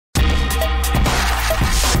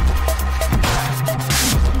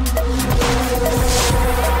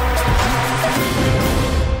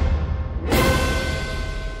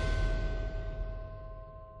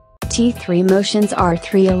T3 Motion's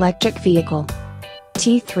R3 electric vehicle.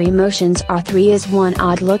 T3 Motion's R3 is one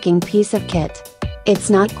odd-looking piece of kit. It's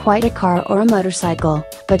not quite a car or a motorcycle,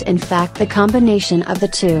 but in fact the combination of the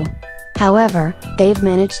two. However, they've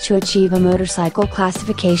managed to achieve a motorcycle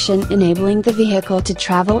classification, enabling the vehicle to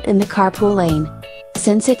travel in the carpool lane.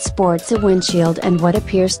 Since it sports a windshield and what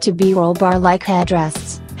appears to be roll bar-like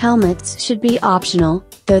headrests, helmets should be optional,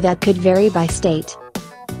 though that could vary by state.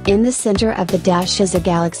 In the center of the dash is a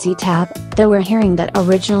Galaxy Tab, though we're hearing that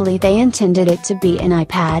originally they intended it to be an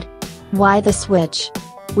iPad. Why the switch?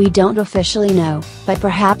 We don't officially know, but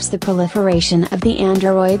perhaps the proliferation of the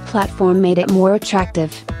Android platform made it more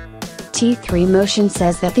attractive. T3 Motion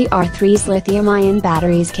says that the R3's lithium-ion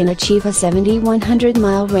batteries can achieve a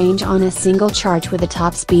 7,100-mile range on a single charge with a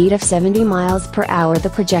top speed of 70 miles per hour.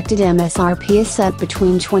 The projected MSRP is set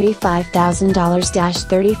between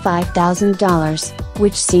 $25,000–$35,000,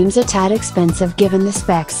 which seems a tad expensive given the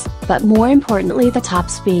specs, but more importantly the top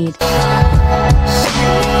speed.